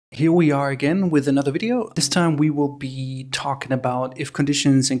Here we are again with another video. This time we will be talking about if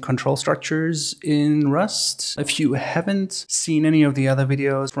conditions and control structures in Rust. If you haven't seen any of the other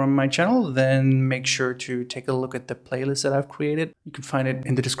videos from my channel, then make sure to take a look at the playlist that I've created. You can find it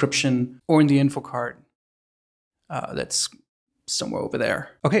in the description or in the info card. That's somewhere over there.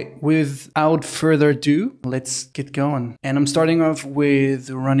 Okay, without further ado, let's get going. And I'm starting off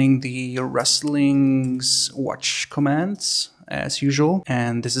with running the Rustlings watch commands as usual.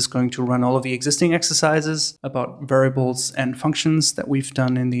 And this is going to run all of the existing exercises about variables and functions that we've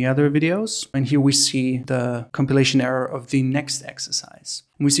done in the other videos. And here we see the compilation error of the next exercise.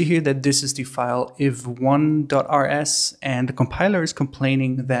 We see here that this is the file if1.rs, and the compiler is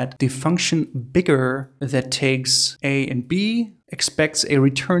complaining that the function bigger that takes a and b expects a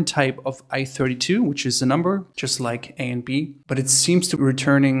return type of i32, which is a number, just like a and b, but it seems to be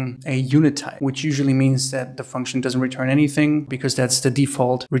returning a unit type, which usually means that the function doesn't return anything because that's the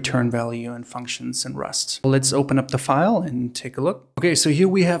default return value in functions in Rust. Let's open up the file and take a look. Okay, so here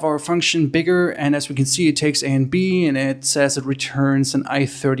we have our function bigger, and as we can see, it takes a and b, and it says it returns an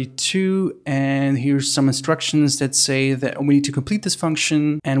i32, and here's some instructions that say that we need to complete this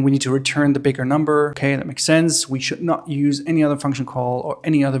function and we need to return the bigger number. Okay, that makes sense. We should not use any other function call or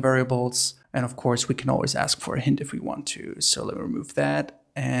any other variables. And of course, we can always ask for a hint if we want to. So let me remove that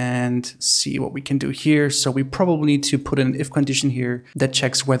and see what we can do here. So we probably need to put an if condition here that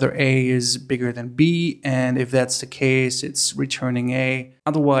checks whether A is bigger than B. And if that's the case, it's returning A.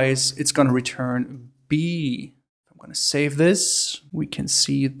 Otherwise, it's going to return B. I'm going to save this. We can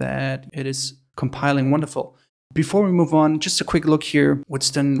see that it is compiling. Wonderful. Before we move on, just a quick look here.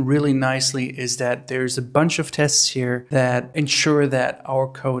 What's done really nicely is that there's a bunch of tests here that ensure that our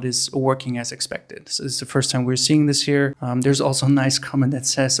code is working as expected. So this is the first time we're seeing this here. There's also a nice comment that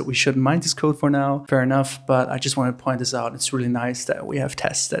says that we shouldn't mind this code for now. Fair enough, but I just want to point this out. It's really nice that we have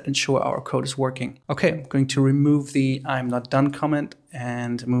tests that ensure our code is working. Okay, I'm going to remove the I'm not done comment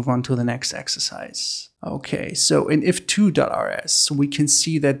and move on to the next exercise. Okay, so in if2.rs, we can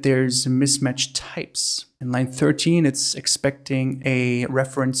see that there's mismatched types. In line 13, it's expecting a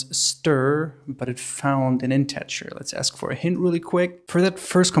reference stir, but it found an integer. Let's ask for a hint really quick. For that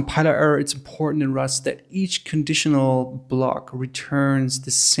first compiler error, it's important in Rust that each conditional block returns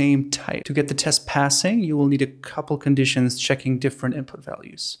the same type. To get the test passing, you will need a couple conditions checking different input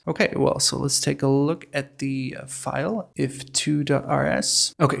values. Okay, well, so let's take a look at the file,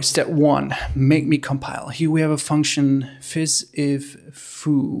 if2.rs. Okay, step 1, make me compile. Here we have a function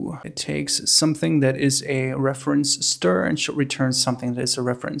physIfFoo. It takes something that is a reference stir and should return something that is a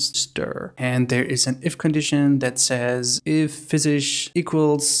reference stir. And there is an if condition that says if physish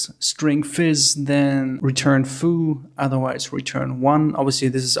equals string phys, then return foo, otherwise return 1. Obviously,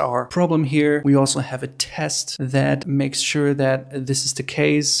 this is our problem here. We also have a test that makes sure that this is the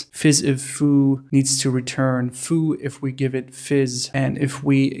case. physIfFoo needs to return foo if we give it phys, and if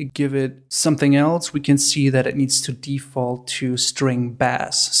we give it something else, we can see that it needs to default to string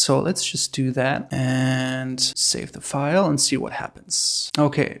bass. So let's just do that and save the file and see what happens.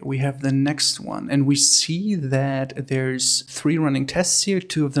 Okay, we have the next one, and we see that there's 3 running tests here.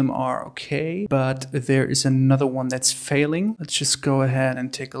 2 of them are okay, but there is another one that's failing. Let's just go ahead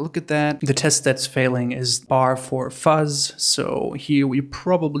and take a look at that. The test that's failing is bar for fuzz. So here we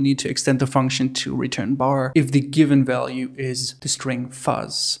probably need to extend the function to return bar if the given value is the string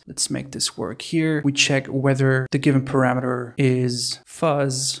fuzz. Let's make this work here. We check whether the given parameter is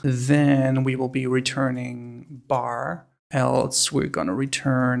fuzz, then we will be returning bar, else we're gonna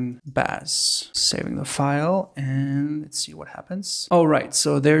return bass. Saving the file and let's see what happens. All right,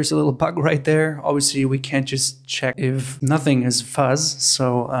 so there's a little bug right there. Obviously, we can't just check if nothing is fuzz.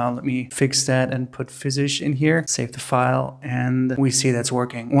 So let me fix that and put physish in here, save the file, and we see that's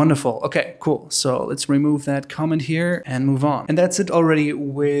working. Wonderful. Okay, cool. So let's remove that comment here and move on. And that's it already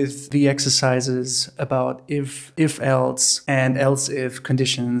with the exercises about if else, and else if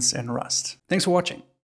conditions in Rust. Thanks for watching.